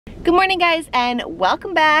Good morning, guys, and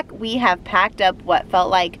welcome back. We have packed up what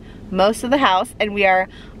felt like most of the house and we are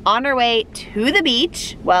on our way to the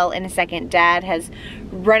beach. Well, in a second, Dad has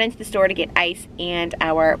run into the store to get ice and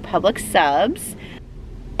our Publix subs.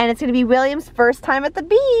 And it's gonna be William's first time at the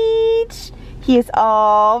beach. He is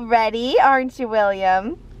all ready, aren't you,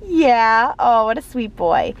 William? Yeah, oh, what a sweet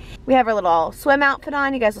boy. We have our little swim outfit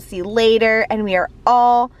on, you guys will see later, and we are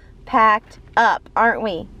all packed up, aren't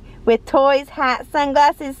we? With toys, hats,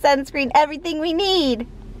 sunglasses, sunscreen, everything we need.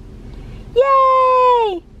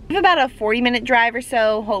 Yay! We have about a 40-minute drive or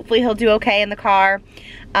so. Hopefully he'll do okay in the car.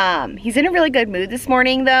 He's in a really good mood this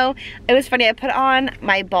morning though. It was funny, I put on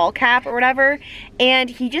my ball cap or whatever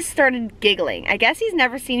and he just started giggling. I guess he's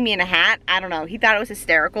never seen me in a hat. I don't know, he thought it was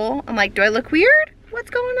hysterical. I'm like, do I look weird?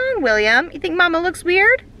 What's going on, William? You think Mama looks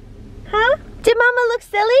weird? Huh? Did Mama look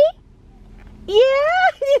silly?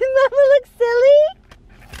 Yeah, did Mama look silly?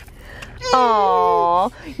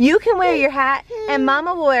 Aww, you can wear your hat and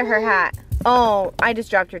Mama will wear her hat. Oh, I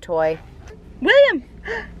just dropped your toy. William!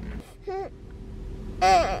 You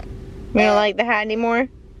don't like the hat anymore?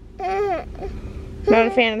 Not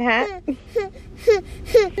a fan of the hat?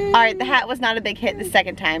 Alright, the hat was not a big hit the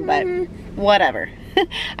second time, but whatever.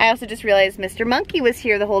 I also just realized Mr. Monkey was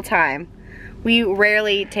here the whole time. We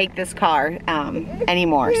rarely take this car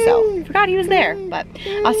anymore, so I forgot he was there. But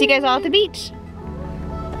I'll see you guys all at the beach.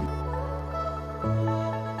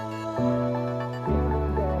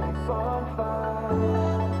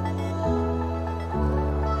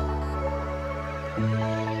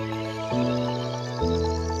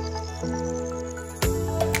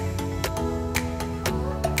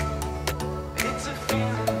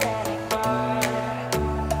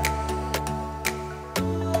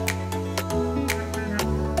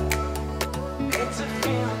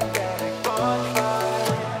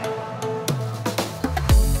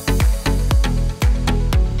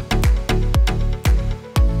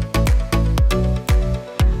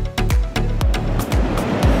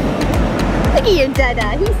 Look at your Dada,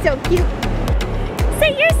 he's so cute.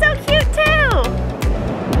 Say, you're so cute too.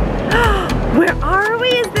 Where are we?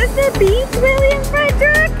 Is this the beach, William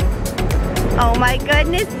Frederick? Oh my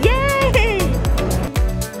goodness, yay!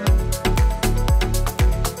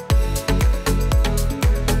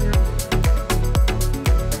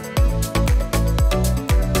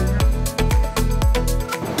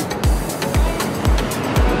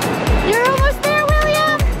 You're almost there,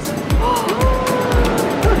 William.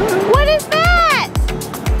 What is that?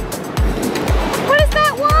 What is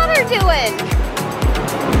that water doing?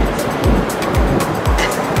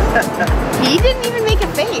 He didn't even make a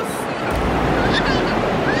face.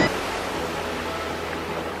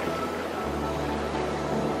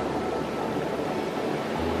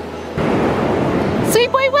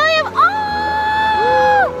 Sweet boy William! Oh!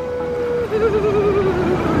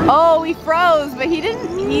 Oh, he froze, but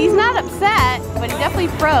he's not upset, but he definitely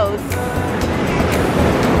froze.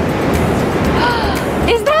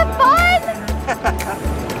 Is that fun?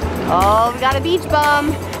 Oh, we got a beach bum.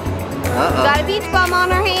 We got a beach bum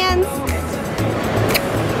on our hands.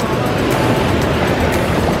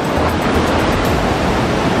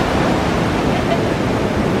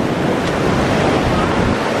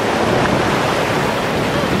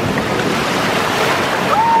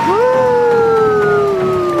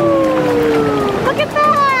 Look at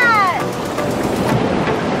that!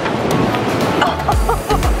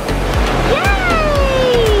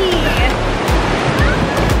 Yay!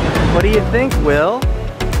 What do you think, Will?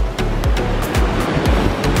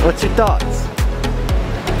 What's your thoughts?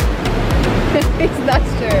 He's not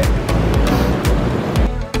sure.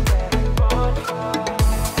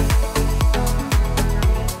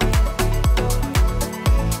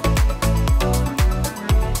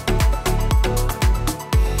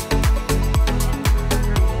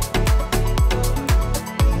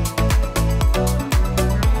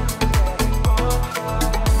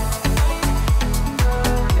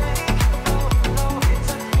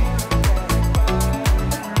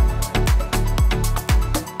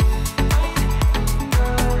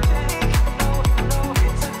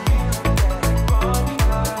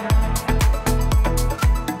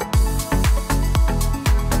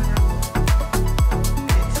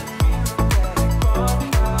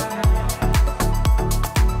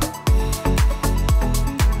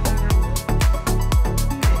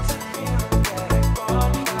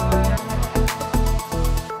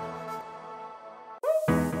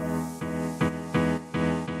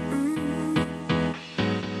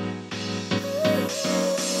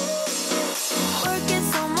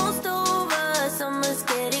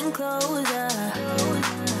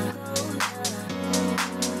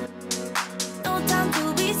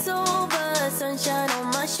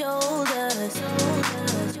 shoulders.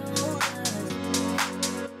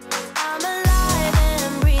 I'm alive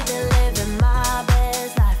and breathing, living my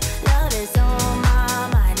best life. Love is on my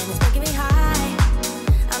mind and it's making me high.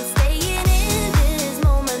 I'm staying in this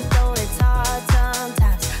moment, though it's hard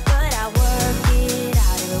sometimes, but I work it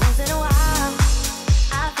out every once in a while.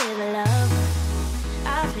 I feel the love, I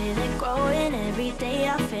feel it growing every day.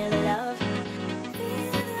 I feel the love,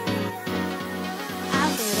 I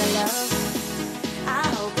feel the love. I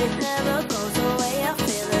hope it never goes away. I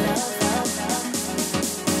feel the love, love, love.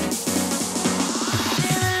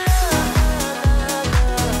 Feel the love, love.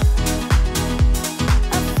 I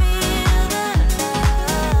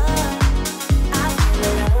feel the love. I feel the love. I feel the love. I feel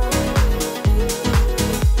the love. I feel the love. I feel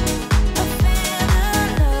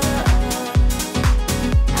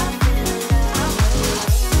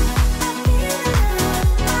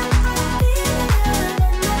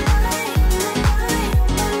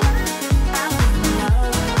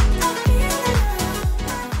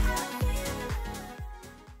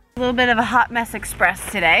A little bit of a hot mess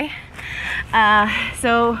express today.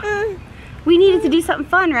 So we needed to do something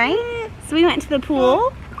fun, right? So we went to the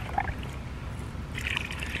pool.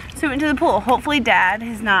 Hopefully Dad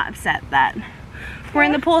is not upset that we're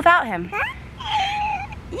in the pool without him.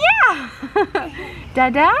 Yeah.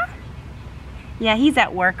 Dada? Yeah, he's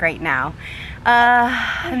at work right now.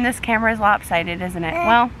 And this camera is lopsided, isn't it?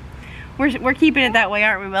 Well, we're keeping it that way,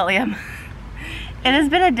 aren't we, William? It has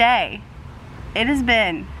been a day. It has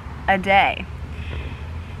been a day.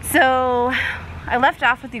 So I left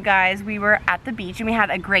off with you guys. We were at the beach and we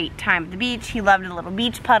had a great time at the beach. He loved a little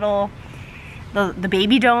beach puddle. The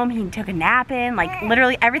baby dome, he took a nap in. Like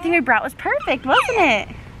literally everything we brought was perfect, wasn't it?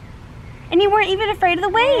 And you weren't even afraid of the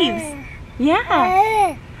waves.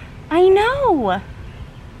 Yeah. I know.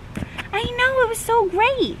 I know, it was so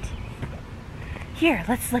great. Here,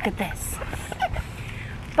 let's look at this.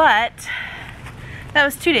 But that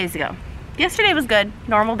was 2 days ago. Yesterday was good,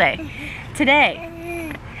 normal day. Today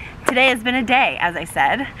has been a day, as I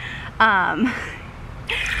said.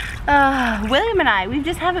 William and I, we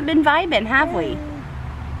just haven't been vibing, have we?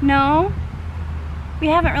 No? We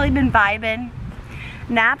haven't really been vibing.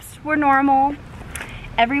 Naps were normal.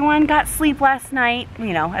 Everyone got sleep last night,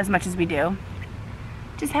 you know, as much as we do.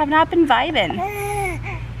 Just have not been vibing.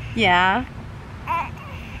 Yeah.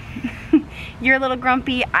 You're a little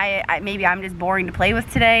grumpy. Maybe I'm just boring to play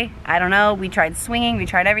with today. I don't know. We tried swinging. We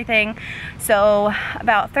tried everything. So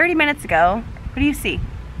about 30 minutes ago, what do you see?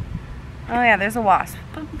 Oh yeah, there's a wasp.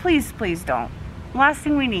 But please, please don't. Last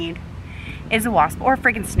thing we need is a wasp or a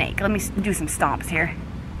freaking snake. Let me do some stomps here.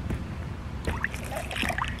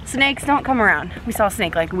 Snakes don't come around. We saw a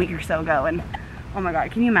snake like a week or so ago and oh my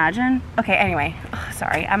God, can you imagine? Okay, anyway,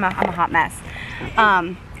 sorry, I'm a hot mess.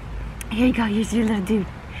 Here you go, here's your little dude.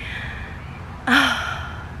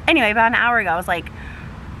 Anyway, about an hour ago, I was like,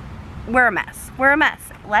 we're a mess. We're a mess.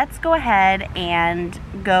 Let's go ahead and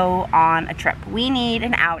go on a trip. We need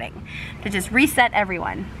an outing to just reset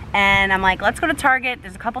everyone. And I'm like, let's go to Target.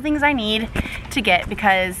 There's a couple things I need to get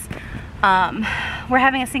because we're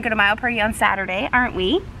having a Cinco de Mayo party on Saturday, aren't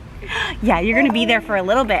we? Yeah, you're gonna be there for a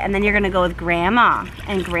little bit and then you're gonna go with Grandma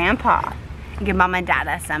and Grandpa and give Mama and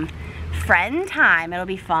Dada some friend time. It'll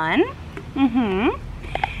be fun.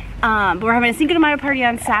 But we're having a Cinco de Mayo party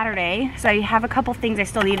on Saturday, so I have a couple things I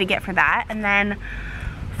still need to get for that. And then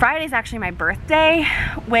Friday's actually my birthday,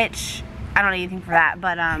 which I don't need anything for that,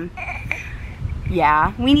 but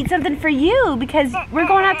yeah, we need something for you because we're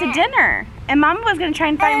going out to dinner. And Mama was gonna try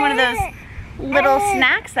and find one of those little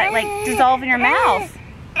snacks that like dissolve in your mouth.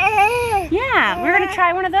 Yeah, we're gonna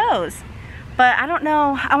try one of those. But I don't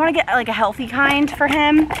know, I wanna get like a healthy kind for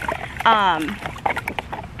him.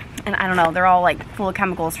 And I don't know, they're all like full of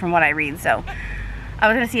chemicals from what I read, so I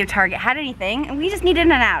was gonna see if Target had anything, and we just needed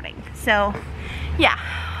an outing. So yeah,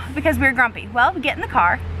 because we were grumpy. Well, we get in the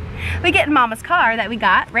car. We get in Mama's car that we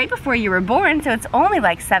got right before you were born, so it's only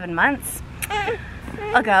like 7 months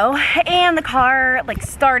ago. And the car like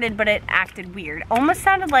started, but it acted weird. Almost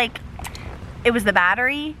sounded like it was the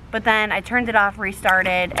battery, but then I turned it off,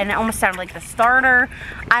 restarted, and it almost sounded like the starter.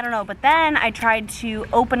 I don't know, but then I tried to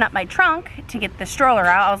open up my trunk to get the stroller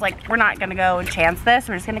out. I was like, we're not gonna go and chance this.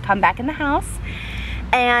 We're just gonna come back in the house.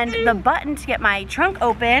 And the button to get my trunk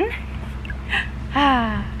open,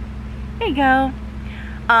 there you go,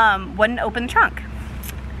 wouldn't open the trunk.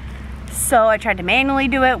 So I tried to manually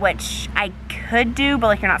do it, which I could do, but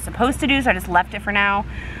like you're not supposed to do, so I just left it for now.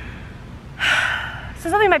 So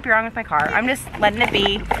something might be wrong with my car. I'm just letting it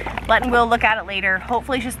be, letting Will look at it later.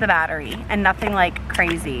 Hopefully it's just the battery and nothing like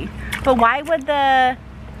crazy. But why would the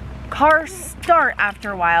car start after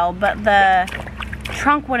a while, but the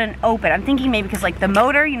trunk wouldn't open. I'm thinking maybe because like the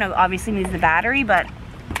motor, you know, obviously needs the battery, but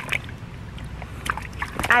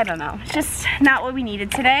I don't know. It's just not what we needed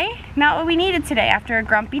today. Not what we needed today after a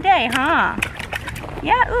grumpy day, huh?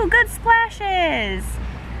 Yeah, ooh, good splashes.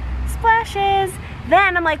 Splashes.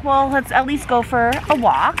 Then I'm like, well, let's at least go for a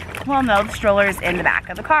walk. Well, no, the stroller's in the back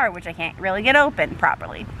of the car, which I can't really get open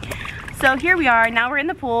properly. So here we are, now we're in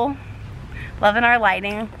the pool. Loving our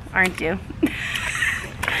lighting, aren't you?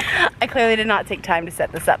 I clearly did not take time to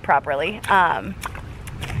set this up properly.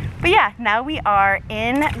 But yeah, now we are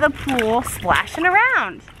in the pool splashing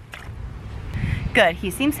around. Good,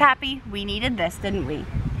 he seems happy. We needed this, didn't we?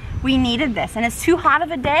 We needed this, and it's too hot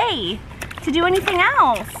of a day to do anything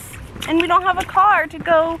else. And we don't have a car to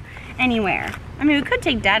go anywhere. I mean, we could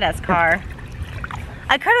take Dada's car.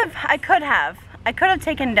 I could have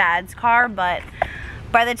taken Dad's car, but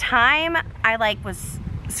by the time I like was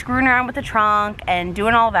screwing around with the trunk and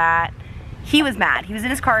doing all that, he was mad. He was in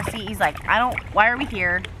his car seat. He's like, why are we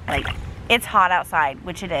here? Like, it's hot outside,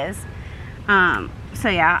 which it is. So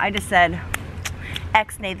yeah, I just said,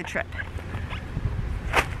 X-nay the trip.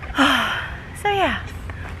 So yeah,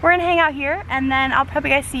 we're gonna hang out here and then I'll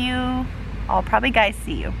probably see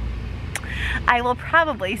you. I will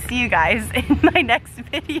probably see you guys in my next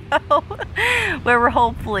video where we're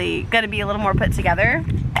hopefully gonna be a little more put together.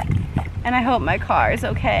 And I hope my car is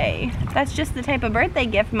okay. That's just the type of birthday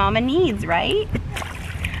gift Mama needs, right?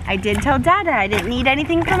 I did tell Dada I didn't need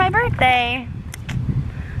anything for my birthday.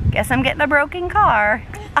 Guess I'm getting a broken car.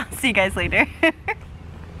 I'll see you guys later.